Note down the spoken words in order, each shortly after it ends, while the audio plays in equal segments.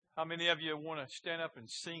How many of you want to stand up and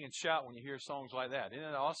sing and shout when you hear songs like that? Isn't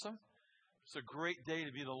that awesome? It's a great day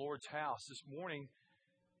to be in the Lord's house. This morning,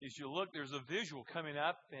 as you look, there's a visual coming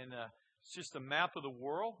up, and it's just a map of the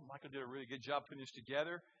world. Michael did a really good job putting this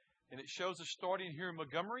together, and it shows us starting here in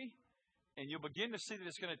Montgomery, and you'll begin to see that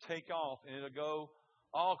it's going to take off, and it'll go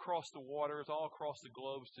all across the waters, all across the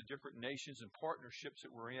globes to different nations and partnerships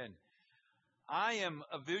that we're in. I am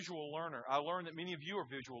a visual learner. I learned that many of you are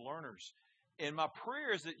visual learners. And my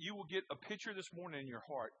prayer is that you will get a picture this morning in your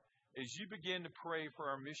heart as you begin to pray for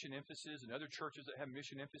our mission emphasis and other churches that have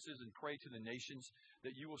mission emphasis and pray to the nations,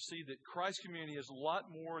 that you will see that Christ Community is a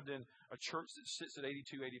lot more than a church that sits at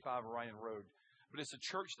 8285 Orion Road. But it's a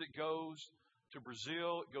church that goes to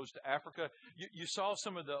Brazil, it goes to Africa. You saw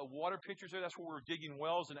some of the water pictures there. That's where we're digging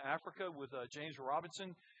wells in Africa with James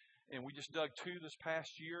Robinson. And we just dug 2 this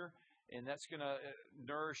past year. And that's going to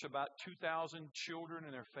nourish about 2,000 children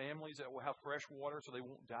and their families that will have fresh water so they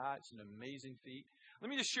won't die. It's an amazing feat. Let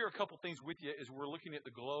me just share a couple things with you as we're looking at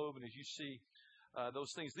the globe and as you see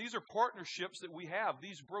those things. These are partnerships that we have.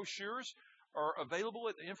 These brochures are available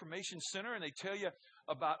at the Information Center, and they tell you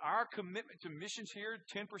about our commitment to missions here.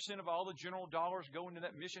 10% of all the general dollars go into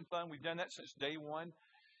that mission fund. We've done that since day one.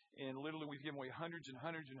 And literally, we've given away hundreds and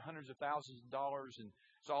hundreds and hundreds of thousands of dollars, and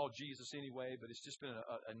it's all Jesus anyway, but it's just been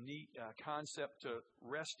a neat concept to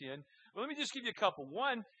rest in. But let me just give you a couple.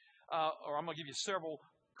 One, or I'm going to give you several,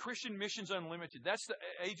 Christian Missions Unlimited. That's the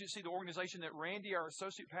agency, the organization that Randy, our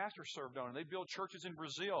associate pastor, served on. And they build churches in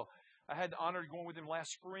Brazil. I had the honor of going with them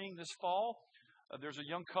last spring, this fall. There's a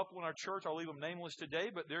young couple in our church. I'll leave them nameless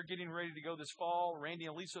today, but they're getting ready to go this fall. Randy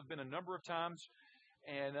and Lisa have been a number of times.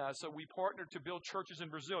 And so we partnered to build churches in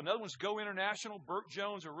Brazil. Another one's Go International. Bert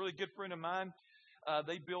Jones, a really good friend of mine.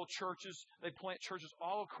 They build churches. They plant churches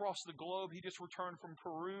all across the globe. He just returned from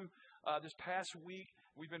Peru this past week.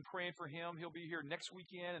 We've been praying for him. He'll be here next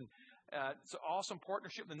weekend. And it's an awesome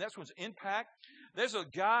partnership. The next one's Impact. There's a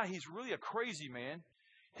guy, he's really a crazy man.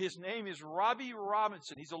 His name is Robbie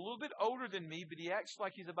Robinson. He's a little bit older than me, but he acts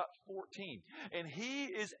like he's about 14. And he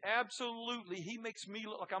is he makes me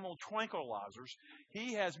look like I'm on tranquilizers.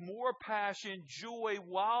 He has more passion, joy,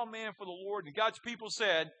 wild man for the Lord. And God's people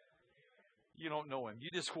said, you don't know him. You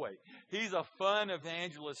just wait. He's a fun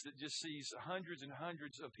evangelist that just sees hundreds and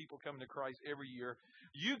hundreds of people coming to Christ every year.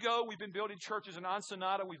 You go. We've been building churches in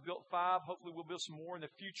Ensenada. We've built 5. Hopefully we'll build some more in the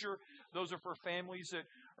future. Those are for families that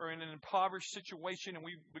are in an impoverished situation, and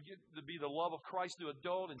we begin to be the love of Christ through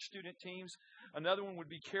adult and student teams. Another one would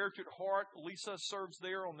be Character at Heart. Lisa serves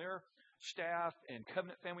there on their staff, and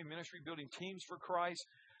Covenant Family Ministry, building teams for Christ.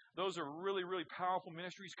 Those are really, really powerful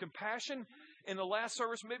ministries. Compassion in the last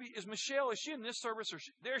service, maybe, is Michelle, is she in this service?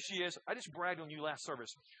 There she is. I just bragged on you last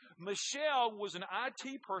service. Michelle was an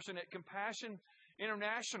IT person at Compassion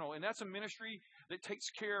International, and that's a ministry that takes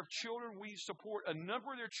care of children. We support a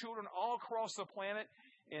number of their children all across the planet,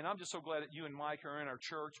 and I'm just so glad that you and Mike are in our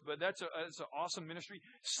church, but that's an awesome ministry.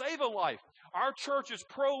 Save a Life. Our church is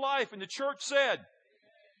pro-life, and the church said,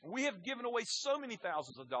 we have given away so many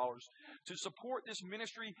thousands of dollars to support this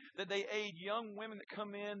ministry that they aid young women that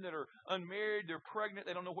come in that are unmarried, they're pregnant,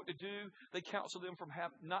 they don't know what to do. They counsel them from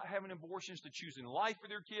not having abortions to choosing life for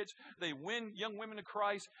their kids. They win young women to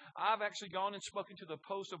Christ. I've actually gone and spoken to the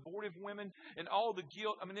post-abortive women and all the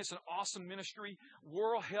guilt. I mean, it's an awesome ministry.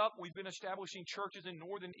 World Help, we've been establishing churches in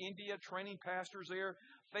northern India, training pastors there.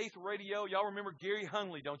 Faith Radio, y'all remember Gary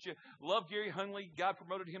Hunley, don't you? Love Gary Hunley. God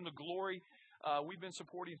promoted him to glory. We've been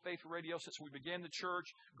supporting Faith Radio since we began the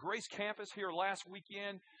church. Grace Campus here last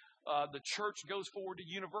weekend. The church goes forward to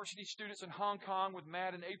university students in Hong Kong with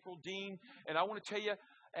Matt and April Dean. And I want to tell you,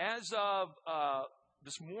 as of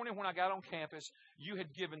this morning when I got on campus, you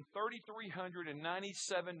had given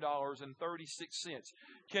 $3,397.36.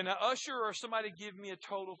 Can an usher or somebody give me a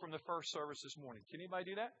total from the first service this morning? Can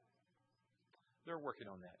anybody do that? They're working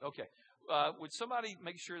on that. Okay. Would somebody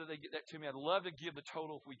make sure that they get that to me? I'd love to give the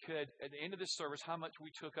total if we could at the end of this service, how much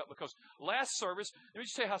we took up. Because last service, let me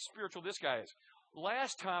just tell you how spiritual this guy is.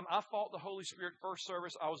 Last time, I fought the Holy Spirit first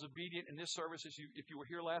service. I was obedient in this service if you were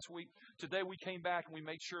here last week. Today, we came back and we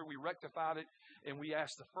made sure we rectified it, and we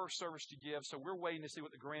asked the first service to give. So we're waiting to see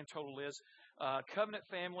what the grand total is. Covenant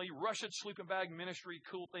Family, Russian Sleeping Bag Ministry,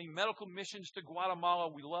 cool thing. Medical missions to Guatemala.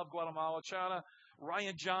 We love Guatemala. China.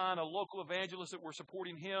 Ryan John, a local evangelist that we're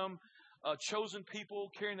supporting him. Chosen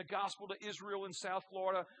People, carrying the gospel to Israel and South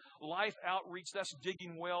Florida. Life Outreach, that's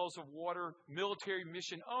digging wells of water. Military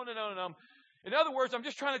mission, on and on and on. In other words, I'm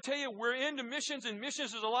just trying to tell you, we're into missions, and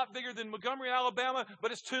missions is a lot bigger than Montgomery, Alabama,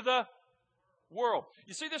 but it's to the world.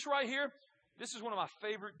 You see this right here? This is one of my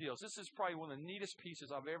favorite deals. This is probably one of the neatest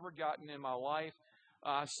pieces I've ever gotten in my life.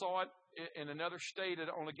 I saw it in another state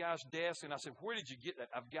on a guy's desk, and I said, where did you get that?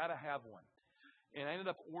 I've got to have one. And I ended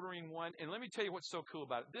up ordering one. And let me tell you what's so cool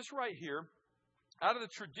about it. This right here, out of the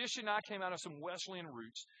tradition, I came out of some Wesleyan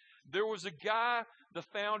roots. There was a guy, the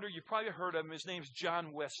founder, you probably heard of him. His name's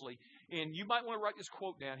John Wesley. And you might want to write this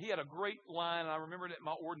quote down. He had a great line, and I remember it at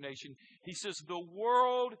my ordination. He says, the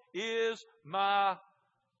world is my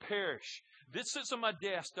parish. This sits on my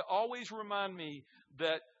desk to always remind me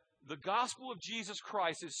that the gospel of Jesus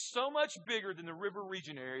Christ is so much bigger than the river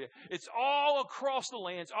region area. It's all across the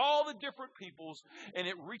lands, all the different peoples, and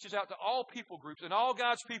it reaches out to all people groups. And all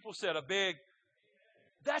God's people said a big,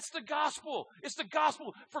 that's the gospel. It's the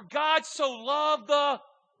gospel. For God so loved the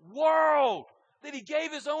world that He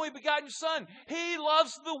gave His only begotten Son. He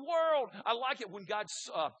loves the world. I like it when God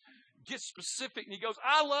gets specific and He goes,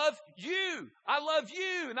 I love you. I love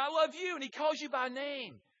you, and I love you. And He calls you by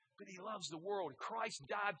name. But He loves the world. Christ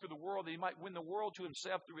died for the world that He might win the world to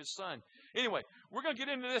Himself through His Son. Anyway, we're going to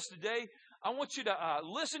get into this today. I want you to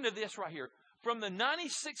listen to this right here. From the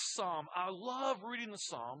 96th Psalm, I love reading the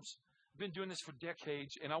Psalms. I've been doing this for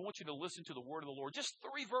decades, and I want you to listen to the word of the Lord. Just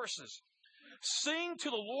 3 verses. Sing to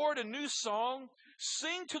the Lord a new song.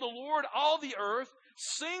 Sing to the Lord all the earth.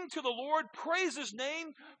 Sing to the Lord, praise His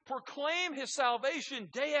name. Proclaim His salvation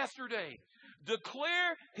day after day.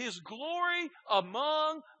 Declare His glory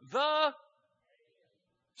among the...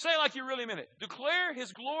 Say it like you really meant it. Declare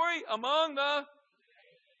His glory among the...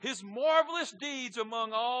 His marvelous deeds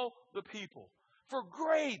among all the people. For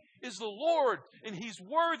great is the Lord, and He's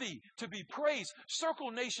worthy to be praised.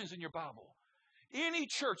 Circle nations in your Bible. Any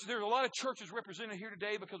church, there's a lot of churches represented here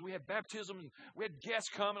today because we had baptism and we had guests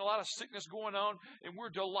come and a lot of sickness going on, and we're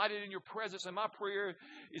delighted in your presence. And my prayer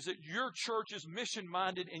is that your church is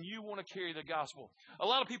mission-minded and you want to carry the gospel. A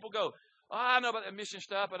lot of people go, I know about that mission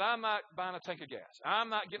stuff, but I'm not buying a tank of gas. I'm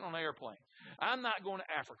not getting on an airplane. I'm not going to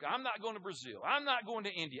Africa. I'm not going to Brazil. I'm not going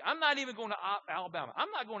to India. I'm not even going to Alabama.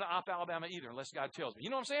 I'm not going to Alabama either unless God tells me. You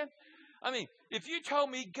know what I'm saying? I mean, if you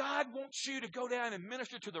told me God wants you to go down and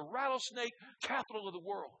minister to the rattlesnake capital of the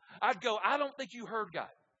world, I'd go, I don't think you heard God.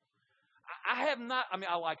 I have not,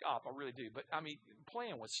 I like op, I really do. But,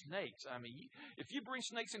 playing with snakes. If you bring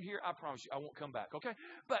snakes in here, I promise you, I won't come back, okay?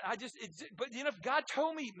 But if God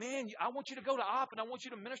told me, man, I want you to go to op and I want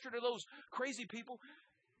you to minister to those crazy people,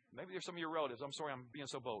 maybe there's some of your relatives. I'm sorry I'm being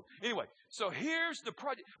so bold. Anyway, so here's the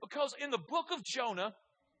project. Because in the book of Jonah,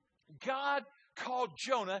 God called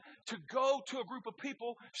Jonah to go to a group of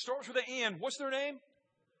people. Starts with an N. What's their name?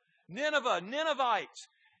 Nineveh, Ninevites.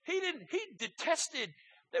 He detested.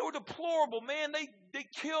 They were deplorable, man. They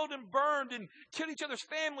killed and burned and killed each other's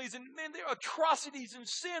families. And, man, there are atrocities and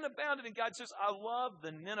sin abounded. And God says, I love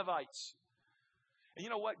the Ninevites. And you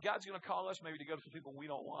know what? God's going to call us maybe to go to some people we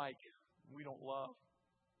don't like, we don't love.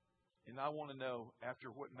 And I want to know, after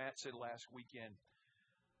what Matt said last weekend,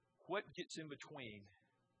 what gets in between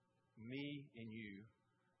me and you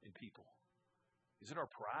and people? Is it our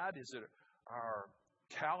pride? Is it our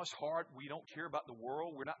callous heart? We don't care about the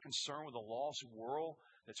world. We're not concerned with the lost world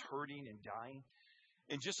that's hurting and dying.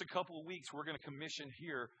 In just a couple of weeks, we're going to commission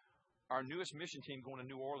here our newest mission team going to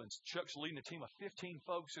New Orleans. Chuck's leading a team of 15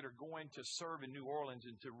 folks that are going to serve in New Orleans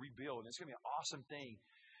and to rebuild. And it's going to be an awesome thing.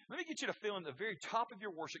 Let me get you to feel in the very top of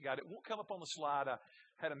your worship guide. It won't come up on the slide. I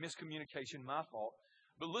had a miscommunication, my fault.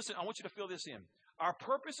 But listen, I want you to fill this in. Our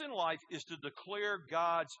purpose in life is to declare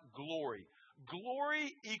God's glory.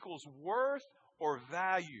 Glory equals worth or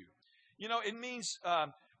value. You know, it means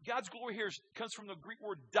God's glory here comes from the Greek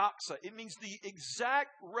word doxa. It means the exact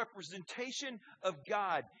representation of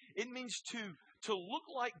God. It means to look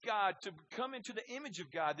like God, to come into the image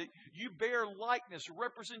of God, that you bear likeness,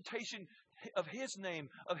 representation of His name,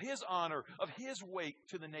 of His honor, of His weight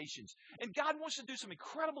to the nations. And God wants to do some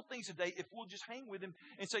incredible things today if we'll just hang with Him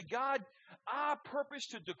and say, God, I purpose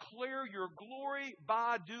to declare your glory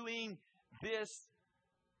by doing this.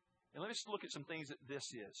 And let's look at some things that this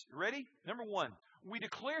is. Ready? Number one, we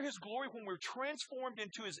declare His glory when we're transformed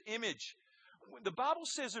into His image. The Bible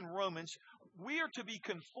says in Romans, we are to be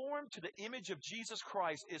conformed to the image of Jesus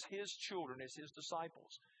Christ as His children, as His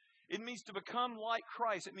disciples. It means to become like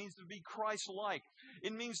Christ. It means to be Christ-like.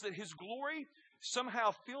 It means that His glory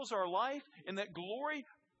somehow fills our life, and that glory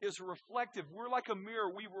is reflective. We're like a mirror.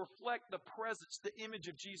 We reflect the presence, the image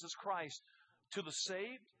of Jesus Christ to the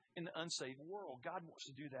saved and the unsaved world. God wants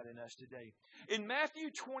to do that in us today. In Matthew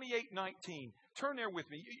 28:19, turn there with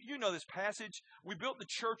me. You know this passage. We built the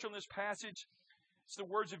church on this passage. It's the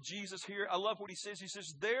words of Jesus here. I love what He says. He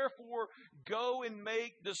says, therefore, go and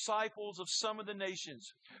make disciples of some of the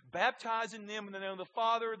nations, baptizing them in the name of the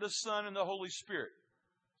Father, the Son, and the Holy Spirit.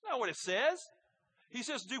 That's not what it says. He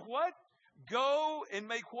says, do what? Go and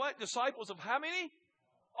make what? Disciples of how many?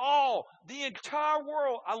 All. The entire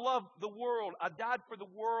world. I love the world. I died for the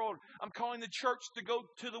world. I'm calling the church to go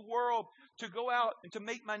to the world, to go out and to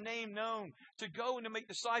make my name known, to go and to make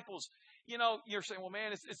disciples. You know, you're saying, well,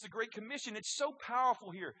 man, it's the Great Commission. It's so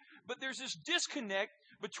powerful here. But there's this disconnect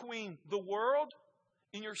between the world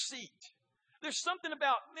and your seat. There's something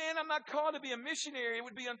about, man, I'm not called to be a missionary. It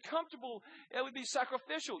would be uncomfortable. It would be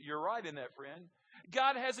sacrificial. You're right in that, friend.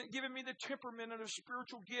 God hasn't given me the temperament or the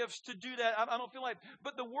spiritual gifts to do that. I don't feel like.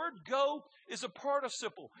 But the word go is a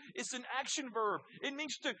participle. It's an action verb. It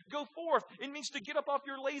means to go forth. It means to get up off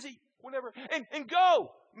your lazy whatever and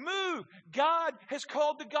go. Move. God has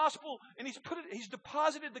called the gospel and He's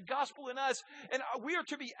deposited the gospel in us. And we are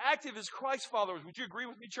to be active as Christ followers. Would you agree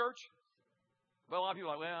with me, church? Well, a lot of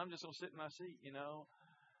people are like, well, I'm just going to sit in my seat, you know.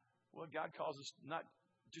 Well, God calls us not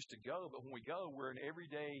just to go, but when we go, we're an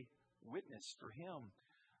everyday witness for Him.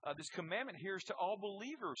 This commandment here is to all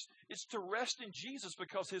believers. It's to rest in Jesus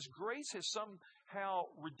because His grace has somehow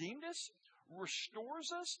redeemed us,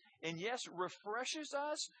 restores us, and yes, refreshes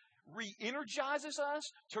us, re-energizes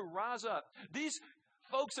us to rise up. These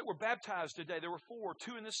folks that were baptized today, there were 4,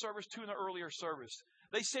 2 in this service, 2 in the earlier service.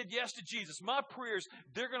 They said yes to Jesus. My prayer is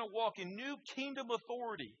they're going to walk in new kingdom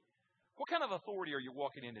authority. What kind of authority are you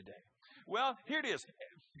walking in today? Well, here it is.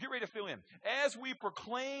 Get ready to fill in. As we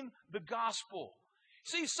proclaim the gospel.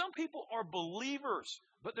 See, some people are believers,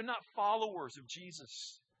 but they're not followers of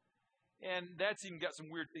Jesus. And that's even got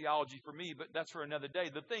some weird theology for me, but that's for another day.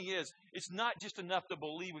 The thing is, it's not just enough to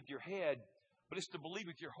believe with your head, but it's to believe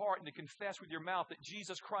with your heart and to confess with your mouth that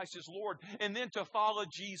Jesus Christ is Lord, and then to follow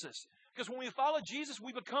Jesus. Because when we follow Jesus,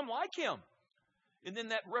 we become like Him. And then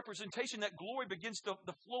that representation, that glory begins to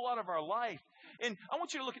flow out of our life. And I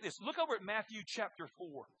want you to look at this. Look over at Matthew chapter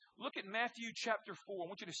 4. Look at Matthew chapter 4. I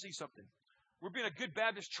want you to see something. We're being a good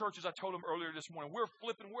Baptist church, as I told them earlier this morning. We're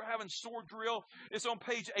flipping. We're having sword drill. It's on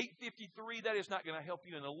page 853. That is not going to help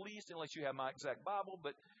you in the least unless you have my exact Bible,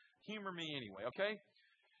 but humor me anyway, okay?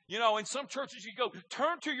 You know, in some churches you go,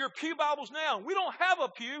 turn to your pew Bibles now. We don't have a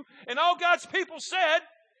pew. And all God's people said,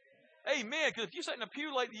 amen. Because if you sat in a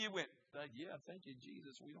pew lately, you went, yeah, thank you,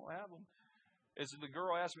 Jesus. We don't have them. As the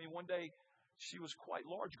girl asked me one day, she was quite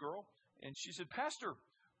large girl, and she said, Pastor,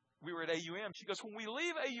 we were at AUM. She goes, when we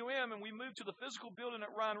leave AUM and we move to the physical building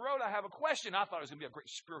at Ryan Road, I have a question. I thought it was going to be a great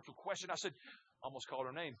spiritual question. I said, almost called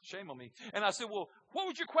her name. Shame on me. And I said, well, what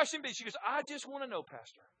would your question be? She goes, I just want to know,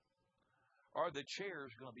 Pastor, are the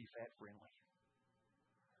chairs going to be fat friendly?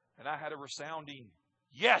 And I had a resounding,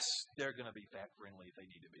 yes, they're going to be fat friendly if they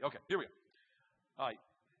need to be. Okay, here we go. All right.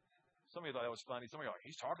 Some of you thought that was funny. Some of you are like,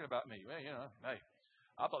 he's talking about me. Well, you know, hey,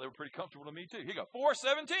 I thought they were pretty comfortable to me too. Here you go.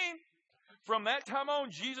 4:17. From that time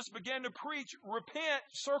on, Jesus began to preach, repent,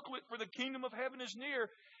 circle it, for the kingdom of heaven is near.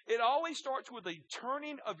 It always starts with a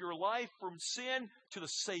turning of your life from sin to the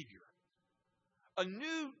Savior. A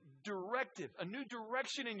new directive, a new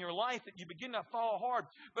direction in your life that you begin to follow hard.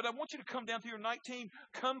 But I want you to come down to your 19.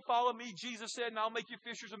 Come follow me, Jesus said, and I'll make you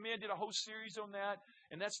fishers of men. Did a whole series on that.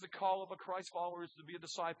 And that's the call of a Christ follower, is to be a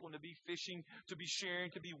disciple and to be fishing, to be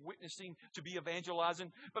sharing, to be witnessing, to be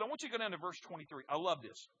evangelizing. But I want you to go down to verse 23. I love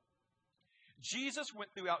this. Jesus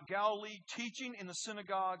went throughout Galilee, teaching in the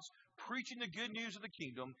synagogues, preaching the good news of the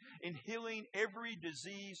kingdom, and healing every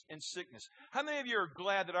disease and sickness. How many of you are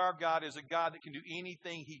glad that our God is a God that can do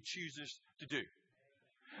anything He chooses to do?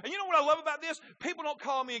 And you know what I love about this? People don't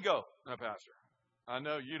call me and go, no, Pastor, I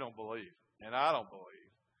know you don't believe, and I don't believe,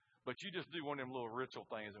 but you just do one of them little ritual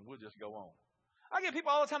things, and we'll just go on. I get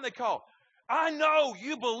people all the time, they call, I know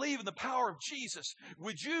you believe in the power of Jesus.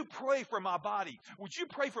 Would you pray for my body? Would you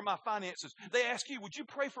pray for my finances? They ask you, would you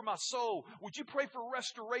pray for my soul? Would you pray for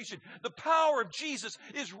restoration? The power of Jesus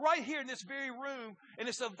is right here in this very room, and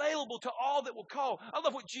it's available to all that will call. I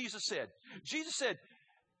love what Jesus said. Jesus said,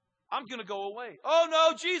 I'm going to go away. Oh,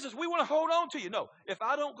 no, Jesus, we want to hold on to you. No, if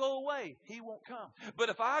I don't go away, He won't come. But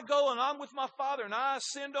if I go and I'm with my Father and I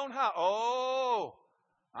ascend on high, oh,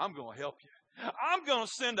 I'm going to help you. I'm going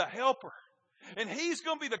to send a helper. And He's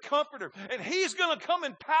going to be the comforter. And He's going to come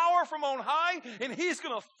in power from on high. And He's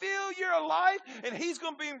going to fill your life. And He's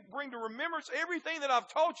going to bring to remembrance everything that I've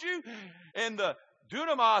taught you. And the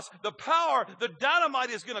dunamis, the power, the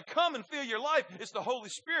dynamite is going to come and fill your life. It's the Holy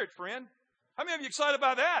Spirit, friend. How many of you excited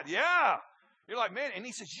about that? Yeah. You're like, man. And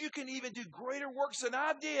He says, you can even do greater works than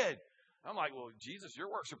I did. I'm like, well, Jesus,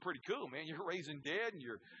 your works are pretty cool, man. You're raising dead and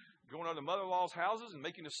you're going out to mother-in-law's houses and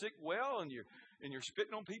making the sick well, and you're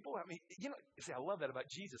spitting on people. I mean, you know, see, I love that about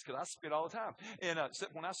Jesus, because I spit all the time. And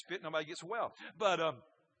except when I spit, nobody gets well. But I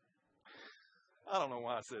don't know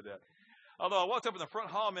why I said that. Although I walked up in the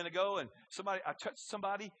front hall a minute ago, and I touched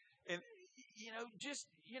somebody, and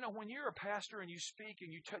when you're a pastor and you speak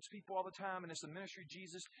and you touch people all the time and it's the ministry of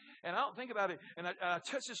Jesus, and I don't think about it, and I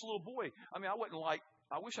touched this little boy. I mean,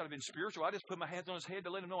 I wish I'd have been spiritual. I just put my hands on his head to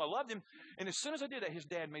let him know I loved him. And as soon as I did that, his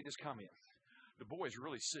dad made this comment. The boy's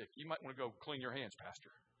really sick. You might want to go clean your hands, Pastor.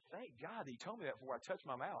 Thank God he told me that before I touched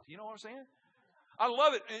my mouth. You know what I'm saying? I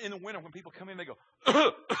love it in the winter when people come in, they go,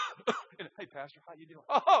 and, hey, Pastor, how you doing?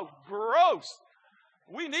 Oh, gross.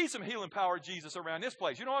 We need some healing power of Jesus around this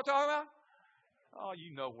place. You know what I'm talking about? Oh,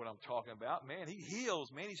 you know what I'm talking about, man. He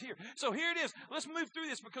heals, man. He's here. So here it is. Let's move through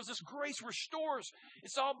this because this grace restores.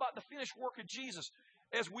 It's all about the finished work of Jesus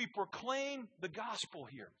as we proclaim the gospel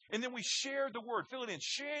here. And then we share the word. Fill it in.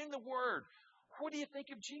 Sharing the word. What do you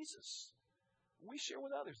think of Jesus? We share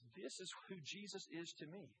with others. This is who Jesus is to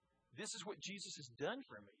me. This is what Jesus has done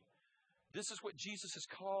for me. This is what Jesus has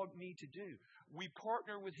called me to do. We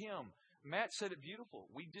partner with him. Matt said it beautiful.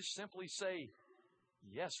 We just simply say,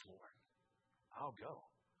 yes, Lord. I'll go.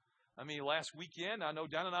 I mean, last weekend, I know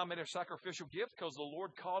Don and I made a sacrificial gift because the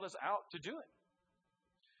Lord called us out to do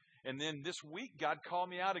it. And then this week, God called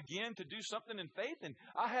me out again to do something in faith. And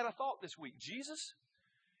I had a thought this week. Jesus,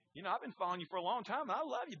 I've been following you for a long time, and I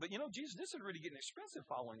love you. But, Jesus, this is really getting expensive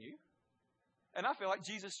following you. And I feel like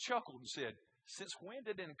Jesus chuckled and said, since when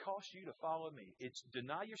did it cost you to follow me? It's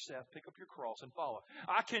deny yourself, pick up your cross, and follow.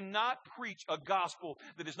 I cannot preach a gospel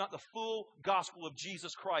that is not the full gospel of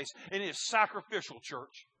Jesus Christ, and it is sacrificial,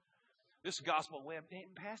 church. This gospel,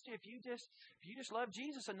 Pastor, if you just love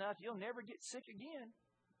Jesus enough, you'll never get sick again.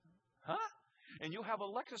 Huh? And you'll have a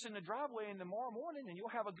Lexus in the driveway in tomorrow morning, and you'll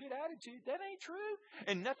have a good attitude. That ain't true.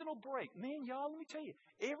 And nothing will break. Man, y'all, let me tell you,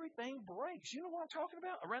 everything breaks. You know what I'm talking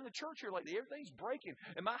about? Around the church here lately, everything's breaking.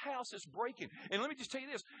 And my house is breaking. And let me just tell you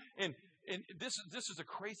this. And this is a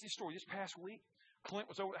crazy story. This past week, Clint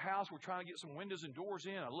was over at the house. We're trying to get some windows and doors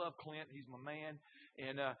in. I love Clint. He's my man.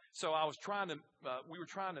 And so I was we were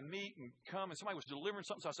trying to meet and come, and somebody was delivering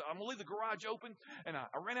something. So I said, I'm going to leave the garage open. And I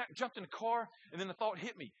ran out and jumped in the car, and then the thought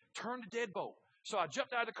hit me, turn the deadbolt. So I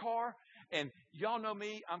jumped out of the car, and y'all know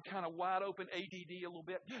me, I'm kind of wide open, ADD a little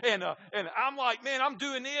bit. And I'm like, man, I'm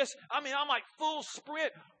doing this. I mean, I'm like full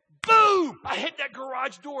sprint. Boom! I hit that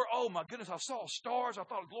garage door. Oh, my goodness, I saw stars. I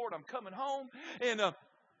thought, Lord, I'm coming home. And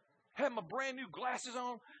had my brand new glasses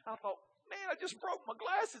on. I thought, man, I just broke my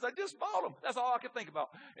glasses. I just bought them. That's all I could think about.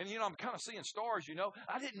 And, I'm kind of seeing stars,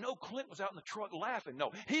 I didn't know Clint was out in the truck laughing.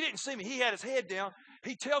 No, he didn't see me. He had his head down.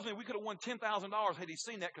 He tells me we could have won $10,000 had he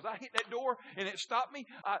seen that because I hit that door and it stopped me.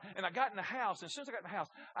 And I got in the house. And as soon as I got in the house,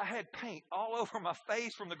 I had paint all over my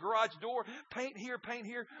face from the garage door. Paint here, paint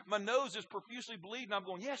here. My nose is profusely bleeding. I'm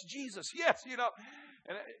going, yes, Jesus, yes,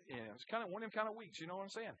 And it's kind of one of them kind of weeks, you know what I'm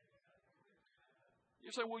saying?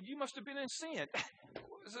 You say, well, you must have been in sin.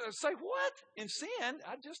 Say what? In sin?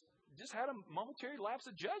 I just had a momentary lapse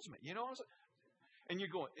of judgment. You know what I'm saying? And you're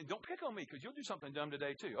going, and don't pick on me because you'll do something dumb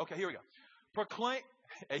today too. Okay, here we go. Proclaim,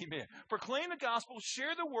 amen. Proclaim the gospel,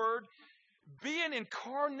 share the word, be an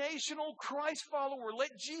incarnational Christ follower.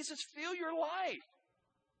 Let Jesus fill your life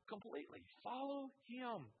completely. Follow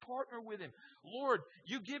him. Partner with him. Lord,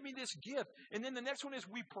 you give me this gift. And then the next one is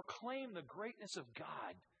we proclaim the greatness of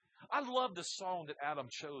God. I love the song that Adam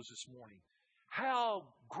chose this morning. How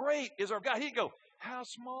great is our God. He'd go, how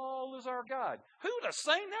small is our God? Who would have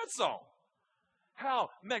sang that song? How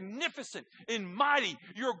magnificent and mighty.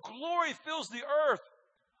 Your glory fills the earth.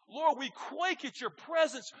 Lord, we quake at your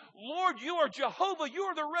presence. Lord, you are Jehovah. You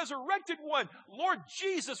are the resurrected one. Lord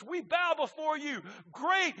Jesus, we bow before you.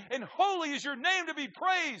 Great and holy is your name to be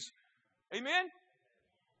praised. Amen?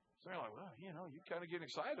 So they're like, well, you kind of get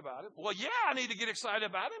excited about it. Well, yeah, I need to get excited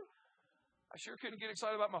about him. I sure couldn't get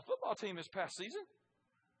excited about my football team this past season.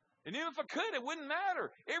 And even if I could, it wouldn't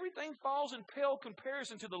matter. Everything falls in pale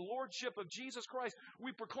comparison to the lordship of Jesus Christ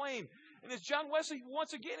we proclaim. And as John Wesley,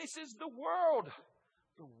 once again, he says, the world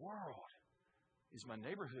is my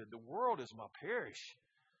neighborhood. The world is my parish.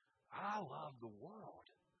 I love the world.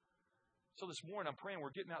 So this morning I'm praying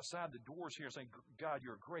we're getting outside the doors here saying, God,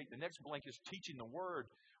 you're great. The next blank is teaching the word.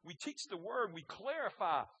 We teach the word. We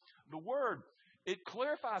clarify the word. It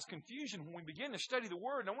clarifies confusion when we begin to study the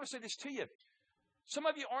word. And I want to say this to you. Some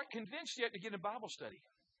of you aren't convinced yet to get a Bible study.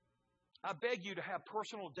 I beg you to have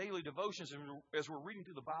personal daily devotions as we're reading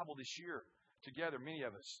through the Bible this year together, many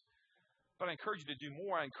of us. But I encourage you to do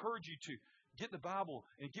more. I encourage you to get the Bible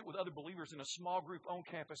and get with other believers in a small group on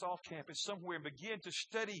campus, off campus, somewhere, and begin to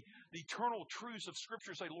study the eternal truths of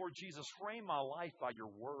Scripture. Say, Lord Jesus, frame my life by your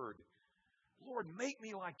word. Lord, make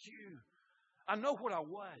me like you. I know what I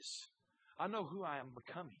was. I know who I am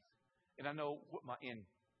becoming. And I know what my end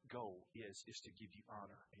goal is to give you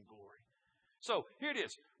honor and glory. So here it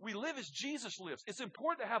is. We live as Jesus lives. It's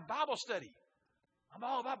important to have Bible study. I'm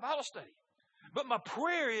all about Bible study. But my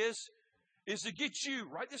prayer is to get you,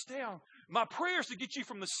 write this down, my prayer is to get you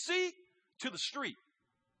from the seat to the street.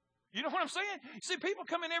 You know what I'm saying? You see, people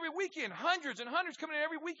come in every weekend, hundreds and hundreds coming in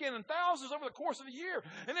every weekend, and thousands over the course of the year.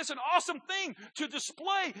 And it's an awesome thing to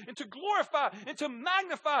display and to glorify and to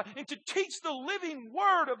magnify and to teach the living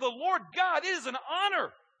word of the Lord God. It is an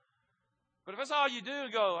honor. But if that's all you do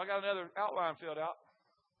and go, I got another outline filled out,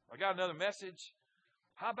 I got another message,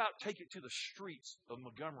 how about take it to the streets of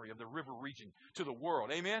Montgomery, of the river region, to the world?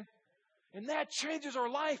 Amen? And that changes our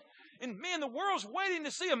life. And man, the world's waiting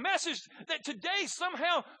to see a message that today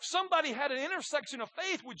somehow somebody had an intersection of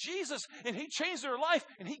faith with Jesus and he changed their life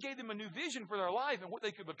and he gave them a new vision for their life and what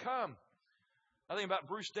they could become. I think about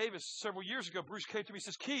Bruce Davis several years ago. Bruce came to me and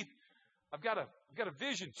says, Keith, I've got a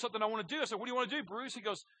vision, something I want to do. I said, what do you want to do, Bruce? He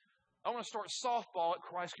goes, I want to start softball at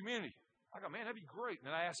Christ Community. I go, man, that'd be great. And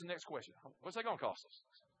then I asked the next question, what's that going to cost us?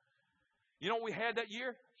 You know what we had that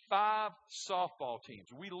year? 5 softball teams.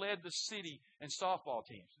 We led the city in softball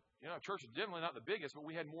teams. You know, church is definitely not the biggest, but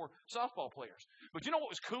we had more softball players. But you know what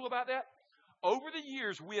was cool about that? Over the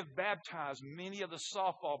years, we have baptized many of the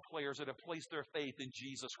softball players that have placed their faith in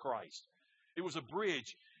Jesus Christ. It was a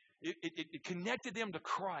bridge. It connected them to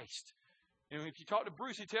Christ. And if you talk to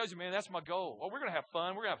Bruce, he tells you, man, that's my goal. Well, we're going to have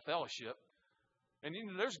fun. We're going to have fellowship. And you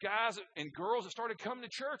know, there's guys and girls that started coming to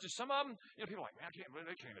church, and some of them, you know, people are like, man, I can't believe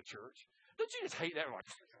they came to church. Don't you just hate that? Like,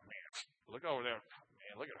 man, look over there.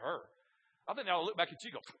 Man, look at her. I think I'll look back at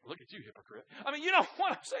you and go, look at you, hypocrite. I mean, you know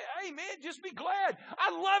what I'm saying? Hey, man, just be glad.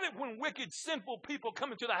 I love it when wicked, sinful people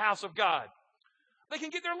come into the house of God. They can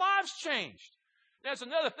get their lives changed. Now, it's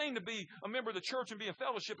another thing to be a member of the church and be in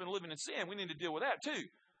fellowship and living in sin. We need to deal with that, too.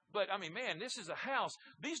 But, I mean, man, this is a house.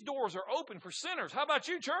 These doors are open for sinners. How about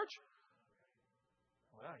you, church?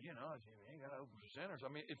 Well, you know, you ain't got to open for sinners.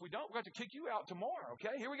 I mean, if we don't, we've got to kick you out tomorrow,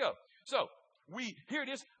 okay? Here we go. So, here it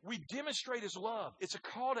is. We demonstrate His love. It's a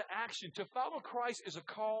call to action. To follow Christ is a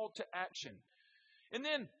call to action. And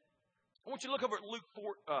then, I want you to look over at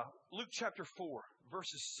Luke chapter 4,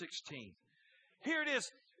 verses 16. Here it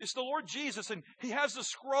is. It's the Lord Jesus, and He has the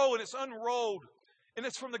scroll, and it's unrolled. And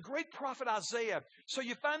it's from the great prophet Isaiah. So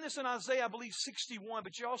you find this in Isaiah, I believe, 61,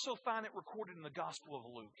 but you also find it recorded in the Gospel of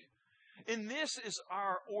Luke. And this is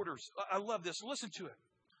our orders. I love this. Listen to it.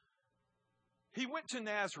 He went to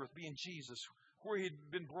Nazareth, being Jesus, where he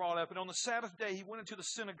had been brought up. And on the Sabbath day, he went into the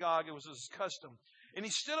synagogue. It was his custom. And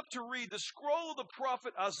he stood up to read. The scroll of the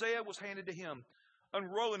prophet Isaiah was handed to him.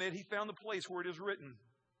 Unrolling it, he found the place where it is written,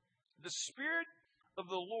 "The Spirit of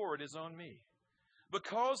the Lord is on me,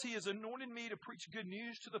 because He has anointed me to preach good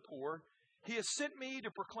news to the poor. He has sent me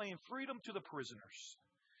to proclaim freedom to the prisoners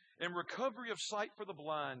and recovery of sight for the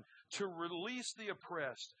blind, to release the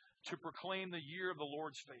oppressed, to proclaim the year of the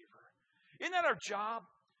Lord's favor." Isn't that our job?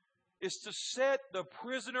 Is to set the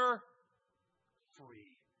prisoner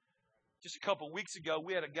free. Just a couple of weeks ago,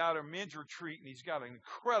 we had a guy at our men's retreat, and he's got an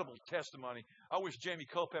incredible testimony. I wish Jamie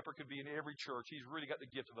Culpepper could be in every church. He's really got the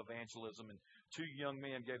gift of evangelism, and 2 young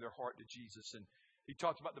men gave their heart to Jesus. And he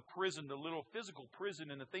talked about the prison, the little physical prison,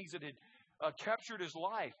 and the things that had captured his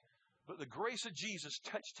life. But the grace of Jesus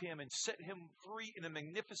touched him and set him free in a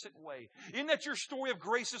magnificent way. Isn't that your story of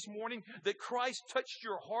grace this morning? That Christ touched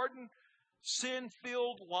your hardened,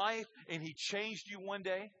 sin-filled life, and He changed you one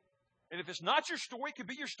day? And if it's not your story, it could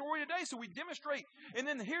be your story today. So we demonstrate. And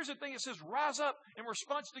then here's the thing. It says, rise up in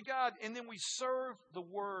response to God. And then we serve the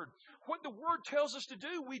Word. What the Word tells us to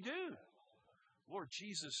do, we do. Lord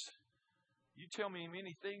Jesus, You tell me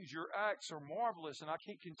many things. Your acts are marvelous, and I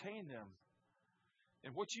can't contain them.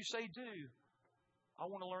 And what You say do, I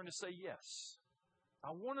want to learn to say yes.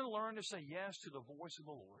 I want to learn to say yes to the voice of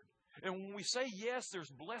the Lord. And when we say yes, there's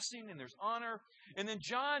blessing and there's honor. And then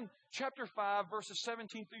John chapter 5, verses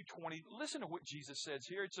 17 through 20. Listen to what Jesus says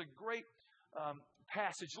here. It's a great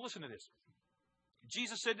passage. Listen to this.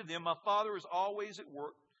 Jesus said to them, "My Father is always at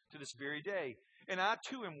work to this very day, and I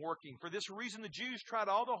too am working. For this reason, the Jews tried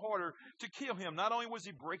all the harder to kill Him. Not only was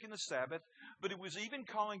He breaking the Sabbath, but He was even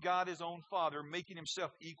calling God His own Father, making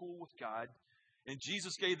Himself equal with God." And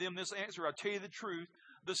Jesus gave them this answer: "I tell you the truth,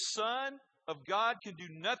 the Son of God can do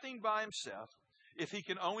nothing by Himself if He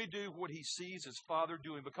can only do what He sees His Father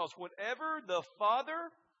doing. Because whatever the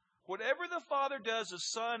Father does, the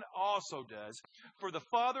Son also does. For the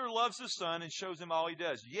Father loves the Son and shows Him all He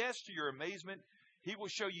does. Yes, to your amazement, He will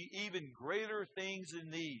show you even greater things than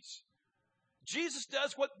these." Jesus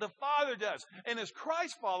does what the Father does. And as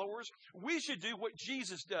Christ followers, we should do what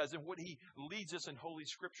Jesus does and what He leads us in Holy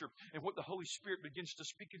Scripture and what the Holy Spirit begins to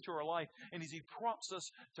speak into our life and as He prompts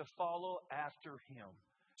us to follow after Him.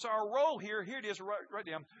 So our role here it is, right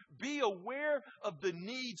down, be aware of the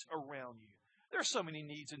needs around you. There are so many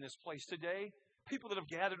needs in this place today. People that have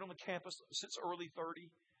gathered on the campus since early 30.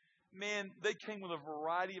 Man, they came with a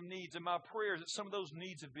variety of needs. And my prayer is that some of those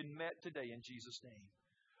needs have been met today in Jesus' name.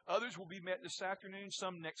 Others will be met this afternoon,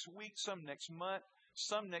 some next week, some next month,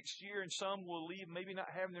 some next year, and some will leave maybe not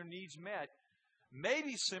having their needs met.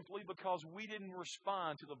 Maybe simply because we didn't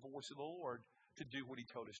respond to the voice of the Lord to do what He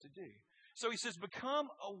told us to do. So He says, become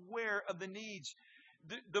aware of the needs,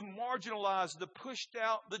 the marginalized, the pushed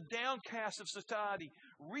out, the downcast of society.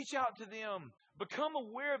 Reach out to them. Become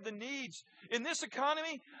aware of the needs. In this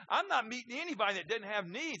economy, I'm not meeting anybody that doesn't have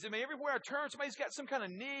needs. I mean, everywhere I turn, somebody's got some kind of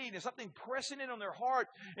need and something pressing in on their heart,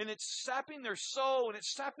 and it's sapping their soul, and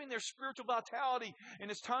it's sapping their spiritual vitality, and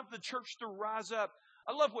it's time for the church to rise up.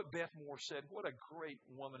 I love what Beth Moore said. What a great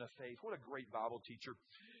woman of faith. What a great Bible teacher.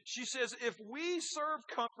 She says, if we serve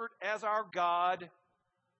comfort as our God,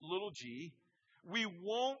 little g, we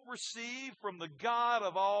won't receive from the God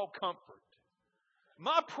of all comfort.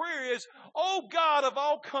 My prayer is, oh God of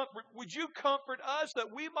all comfort, would you comfort us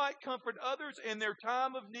that we might comfort others in their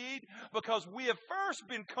time of need? Because we have first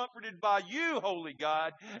been comforted by you, holy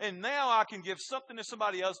God, and now I can give something to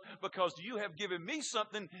somebody else because you have given me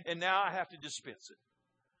something and now I have to dispense it.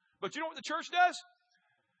 But you know what the church does?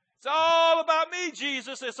 It's all about me,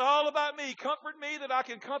 Jesus. It's all about me. Comfort me that I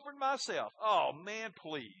can comfort myself. Oh, man,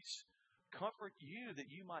 please. Comfort you that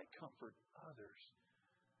you might comfort others.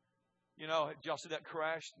 You know, did y'all see that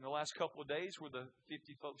crash in the last couple of days where the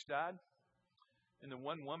 50 folks died? And the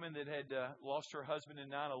one woman that had lost her husband in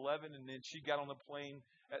 9/11, and then she got on the plane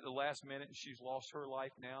at the last minute, and she's lost her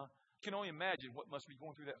life now. You can only imagine what must be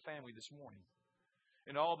going through that family this morning.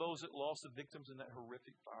 And all those that lost the victims in that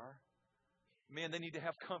horrific fire. Man, they need to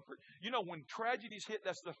have comfort. You know, when tragedies hit,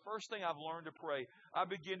 that's the first thing I've learned to pray. I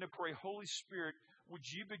begin to pray, Holy Spirit, would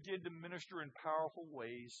you begin to minister in powerful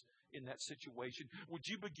ways in that situation? Would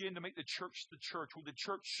you begin to make the church the church? Would the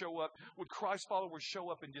church show up? Would Christ followers show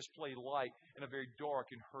up and display light in a very dark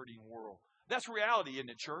and hurting world? That's reality, isn't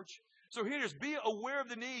it, church? So here it is. Be aware of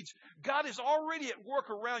the needs. God is already at work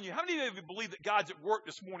around you. How many of you believe that God's at work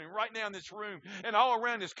this morning, right now in this room and all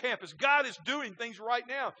around this campus? God is doing things right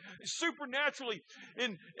now. Supernaturally,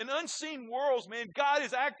 in unseen worlds, man, God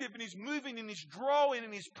is active and He's moving and He's drawing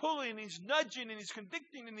and He's pulling and He's nudging and He's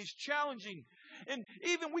convicting and He's challenging. And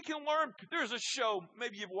even we can learn. There's a show,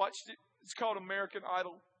 maybe you've watched it. It's called American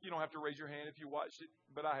Idol. You don't have to raise your hand if you watched it,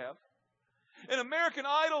 but I have. In American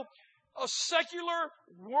Idol, a secular,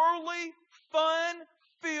 worldly,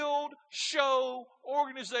 fun-filled show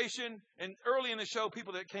organization, and early in the show,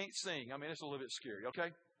 people that can't sing. I mean, it's a little bit scary,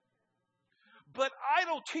 okay? But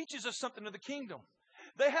Idol teaches us something of the kingdom.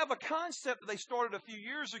 They have a concept that they started a few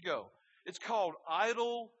years ago. It's called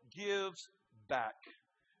Idol Gives Back.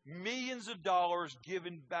 Millions of dollars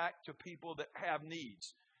given back to people that have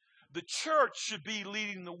needs. The church should be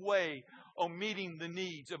leading the way on meeting the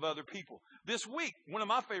needs of other people. This week, one of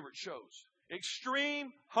my favorite shows,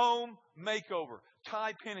 Extreme Home Makeover,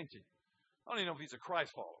 Ty Pennington. I don't even know if he's a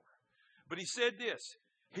Christ follower. But he said this.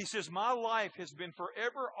 He says, my life has been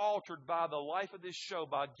forever altered by the life of this show,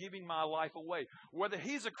 by giving my life away. Whether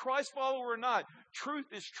he's a Christ follower or not, truth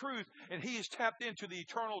is truth, and he is tapped into the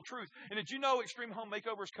eternal truth. And did you know Extreme Home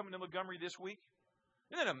Makeover is coming to Montgomery this week?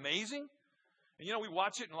 Isn't that amazing? And you know, we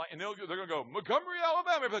watch it, and they're going to go, Montgomery,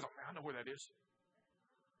 Alabama. Everybody's like, I know where that is.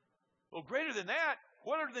 Well, greater than that,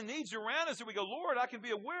 what are the needs around us? And we go, Lord, I can be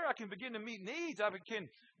aware. I can begin to meet needs. I can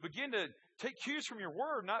begin to take cues from your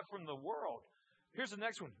word, not from the world. Here's the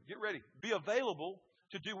next one. Get ready. Be available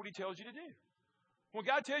to do what he tells you to do. When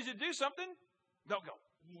God tells you to do something, don't go,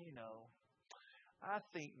 you know, I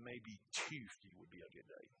think maybe Tuesday would be a good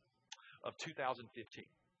day of 2015.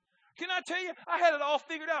 Can I tell you, I had it all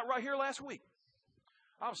figured out right here last week.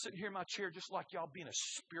 I was sitting here in my chair just like y'all, being as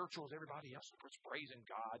spiritual as everybody else, praising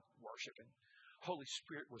God, worshiping. Holy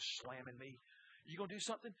Spirit was slamming me. You going to do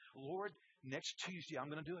something? Lord, next Tuesday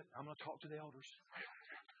I'm going to do it. I'm going to talk to the elders.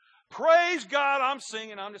 Praise God, I'm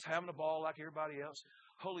singing. I'm just having a ball like everybody else.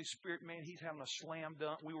 Holy Spirit, man, He's having a slam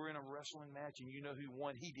dunk. We were in a wrestling match, and you know who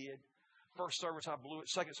won? He did. First service, I blew it.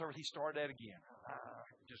 Second service, he started that again.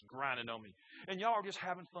 Just grinding on me. And y'all are just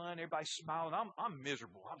having fun. Everybody's smiling. I'm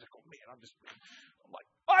miserable. I'm just going, man, I'm like,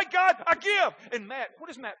 all right, God, I give. And Matt, what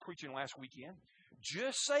is Matt preaching last weekend?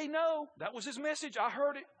 Just say no. That was his message. I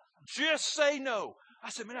heard it. Just say no. I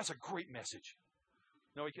said, man, that's a great message.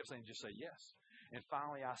 No, he kept saying, just say yes. And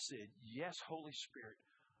finally I said, yes, Holy Spirit.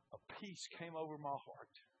 A peace came over my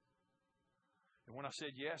heart. And when I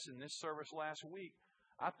said yes in this service last week,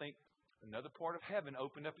 I think another part of heaven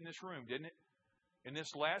opened up in this room, didn't it? In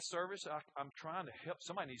this last service, I'm trying to help.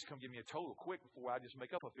 Somebody needs to come give me a total quick before I just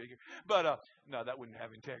make up a figure. But no, that wouldn't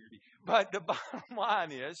have integrity. But the bottom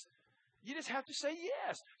line is, you just have to say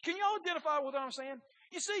yes. Can you all identify with what I'm saying?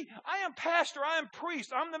 You see, I am pastor. I am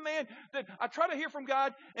priest. I'm the man that I try to hear from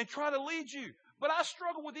God and try to lead you. But I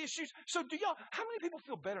struggle with issues. So do y'all, how many people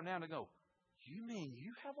feel better now to go, you mean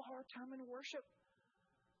you have a hard time in worship?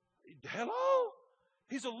 Hello?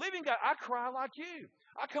 He's a living God. I cry like you.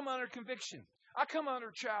 I come under conviction. I come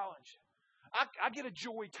under challenge. I get a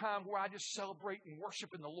joy time where I just celebrate and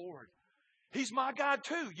worship in the Lord. He's my God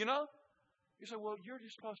too, you know? You say, well, you're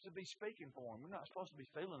just supposed to be speaking for him. We're not supposed to be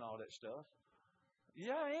feeling all that stuff.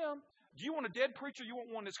 Yeah, I am. Do you want a dead preacher or you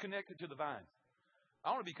want one that's connected to the vine?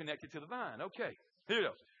 I want to be connected to the vine. Okay. Here it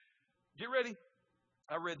goes. Get ready.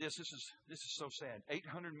 I read this. This is so sad.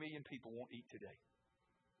 800 million people won't eat today.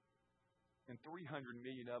 And 300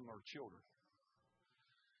 million of them are children.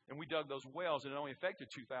 And we dug those wells, and it only affected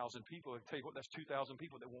 2,000 people. I'll tell you what, that's 2,000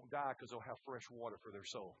 people that won't die because they'll have fresh water for their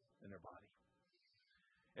soul and their body.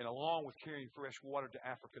 And along with carrying fresh water to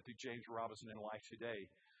Africa through James Robinson and Life Today,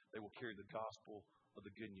 they will carry the gospel of the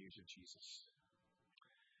good news of Jesus.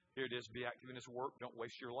 Here it is. Be active in His work. Don't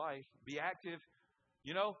waste your life. Be active.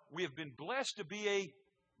 You know, we have been blessed to be a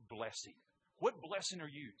blessing. What blessing are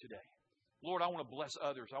you today? Lord, I want to bless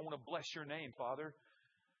others. I want to bless your name, Father.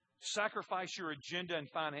 Sacrifice your agenda and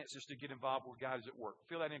finances to get involved where God is at work.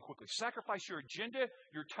 Fill that in quickly. Sacrifice your agenda,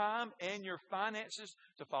 your time, and your finances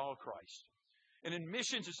to follow Christ. And in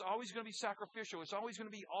missions, it's always going to be sacrificial. It's always going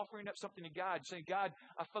to be offering up something to God, saying, God,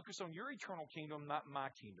 I focus on your eternal kingdom, not my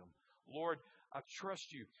kingdom. Lord, I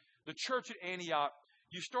trust you. The church at Antioch,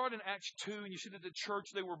 you start in Acts 2, and you see that the church,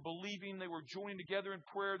 they were believing, they were joining together in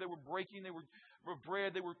prayer, they were breaking, they were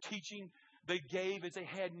bread, they were teaching, they gave as they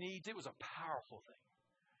had needs. It was a powerful thing.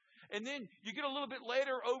 And then you get a little bit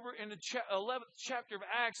later over in the 11th chapter of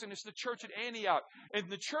Acts, and it's the church at Antioch. And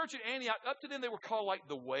the church at Antioch, up to then they were called like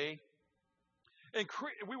the Way. And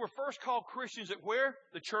we were first called Christians at where?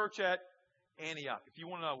 The church at Antioch. If you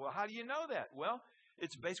want to know, well, how do you know that? Well,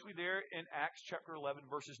 it's basically there in Acts chapter 11,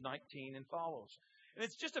 verses 19 and follows. And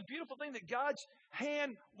it's just a beautiful thing that God's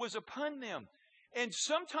hand was upon them. And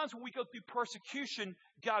sometimes when we go through persecution,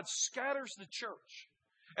 God scatters the church.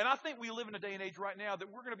 And I think we live in a day and age right now that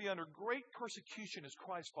we're going to be under great persecution as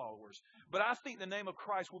Christ followers. But I think the name of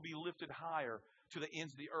Christ will be lifted higher to the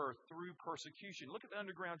ends of the earth through persecution. Look at the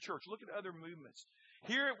underground church. Look at other movements.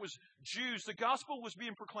 Here it was Jews. The gospel was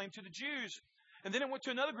being proclaimed to the Jews. And then it went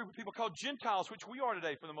to another group of people called Gentiles, which we are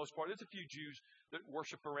today for the most part. There's a few Jews that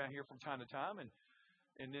worship around here from time to time.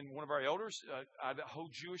 And then one of our elders, I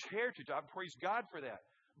hold Jewish heritage. I praise God for that.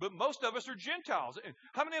 But most of us are Gentiles. And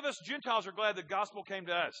how many of us Gentiles are glad the gospel came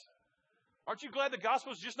to us? Aren't you glad the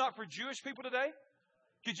gospel is just not for Jewish people today?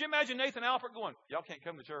 Could you imagine Nathan Alford going, y'all can't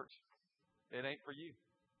come to church. It ain't for you.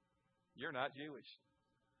 You're not Jewish.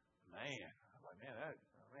 Man, I'm like, man,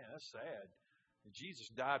 that's sad. And Jesus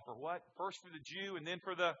died for what? First for the Jew and then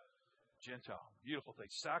for the Gentile. Beautiful thing.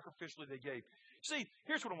 Sacrificially they gave. See,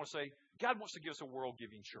 here's what I want to say. God wants to give us a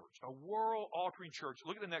world-giving church, a world-altering church.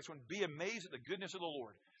 Look at the next one. Be amazed at the goodness of the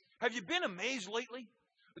Lord. Have you been amazed lately?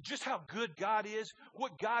 Just how good God is,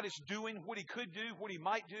 what God is doing, what He could do, what He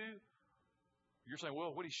might do. You're saying,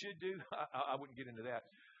 well, what He should do? I wouldn't get into that.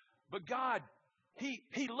 But God, He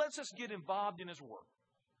lets us get involved in His work.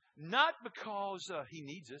 Not because He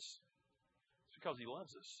needs us. It's because He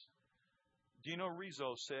loves us. Dino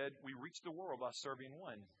Rizzo said, we reach the world by serving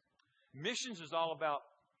one. Missions is all about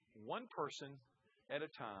one person at a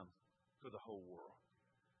time for the whole world.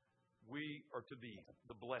 We are to be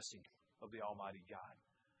the blessing of the Almighty God.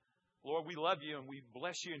 Lord, we love you and we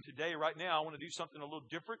bless you. And today, right now, I want to do something a little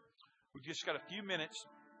different. We've just got a few minutes.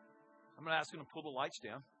 I'm going to ask them to pull the lights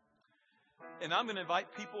down. And I'm going to invite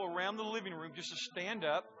people around the living room just to stand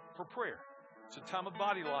up for prayer. It's a time of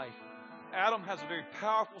body life. Adam has a very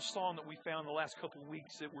powerful song that we found the last couple of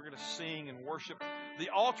weeks that we're going to sing and worship. The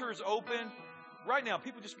altar is open. Right now,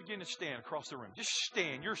 people just begin to stand across the room. Just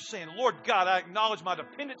stand. You're saying, Lord God, I acknowledge my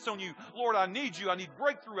dependence on you. Lord, I need you. I need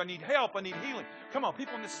breakthrough. I need help. I need healing. Come on,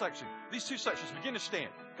 people in this section, these two sections, begin to stand.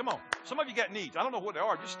 Come on. Some of you got needs. I don't know what they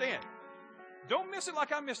are. Just stand. Don't miss it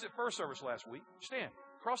like I missed it first service last week. Stand.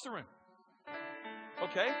 Across the room.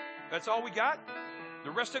 Okay? That's all we got.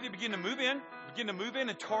 The rest of you begin to move in. Begin to move in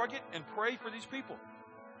and target and pray for these people.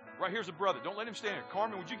 Right here's a brother. Don't let him stand here.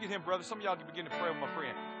 Carmen, would you get him, brother? Some of y'all can begin to pray with my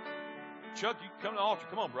friend. Chuck, you come to the altar.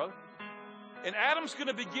 Come on, brother. And Adam's going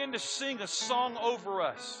to begin to sing a song over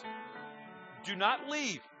us. Do not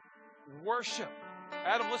leave. Worship.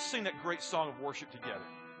 Adam, let's sing that great song of worship together.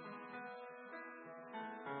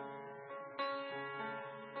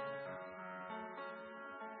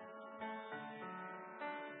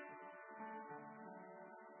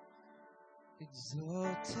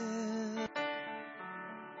 exalted.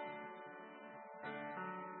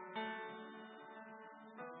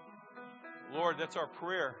 Lord, that's our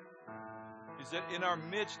prayer, is that in our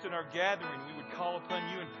midst, in our gathering, we would call upon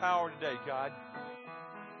you in power today, God.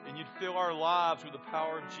 And you'd fill our lives with the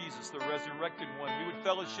power of Jesus, the resurrected one. We would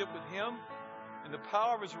fellowship with him in the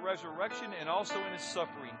power of his resurrection and also in his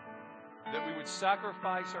suffering. That we would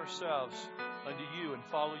sacrifice ourselves unto you and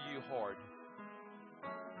follow you hard.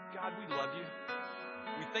 God, we love you.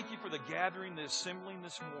 We thank you for the gathering, the assembling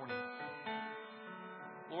this morning.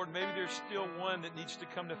 Lord, maybe there's still one that needs to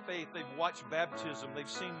come to faith. They've watched baptism. They've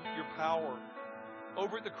seen your power.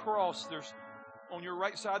 Over at the cross, there's on your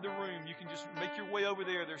right side of the room, you can just make your way over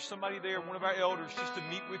there. There's somebody there, one of our elders, just to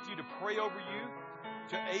meet with you, to pray over you,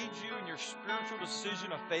 to aid you in your spiritual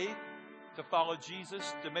decision of faith, to follow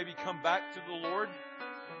Jesus, to maybe come back to the Lord,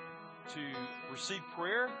 to receive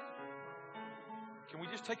prayer. Can we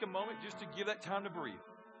just take a moment just to give that time to breathe?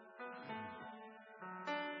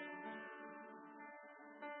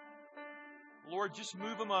 Lord, just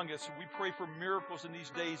move among us. We pray for miracles in these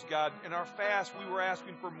days, God. In our fast, we were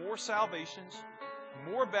asking for more salvations,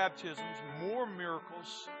 more baptisms, more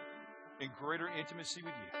miracles, and greater intimacy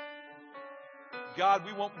with you. God,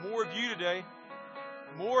 we want more of you today.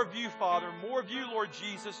 More of you, Father. More of you, Lord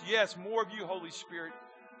Jesus. Yes, more of you, Holy Spirit.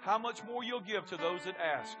 How much more you'll give to those that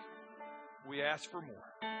ask. We ask for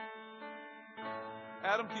more.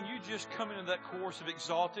 Adam, can you just come into that chorus of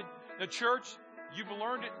exalted? Now, church, you've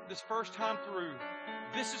learned it this first time through.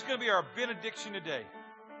 This is going to be our benediction today.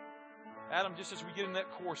 Adam, just as we get in that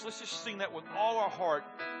chorus, let's just sing that with all our heart,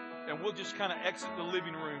 and we'll just kind of exit the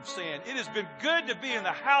living room saying, it has been good to be in the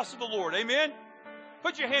house of the Lord. Amen?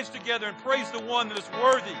 Put your hands together and praise the one that is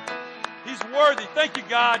worthy. He's worthy. Thank you,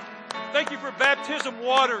 God. Thank you for baptism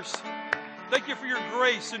waters. Thank you for your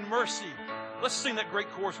grace and mercy. Let's sing that great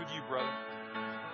chorus with you, brother.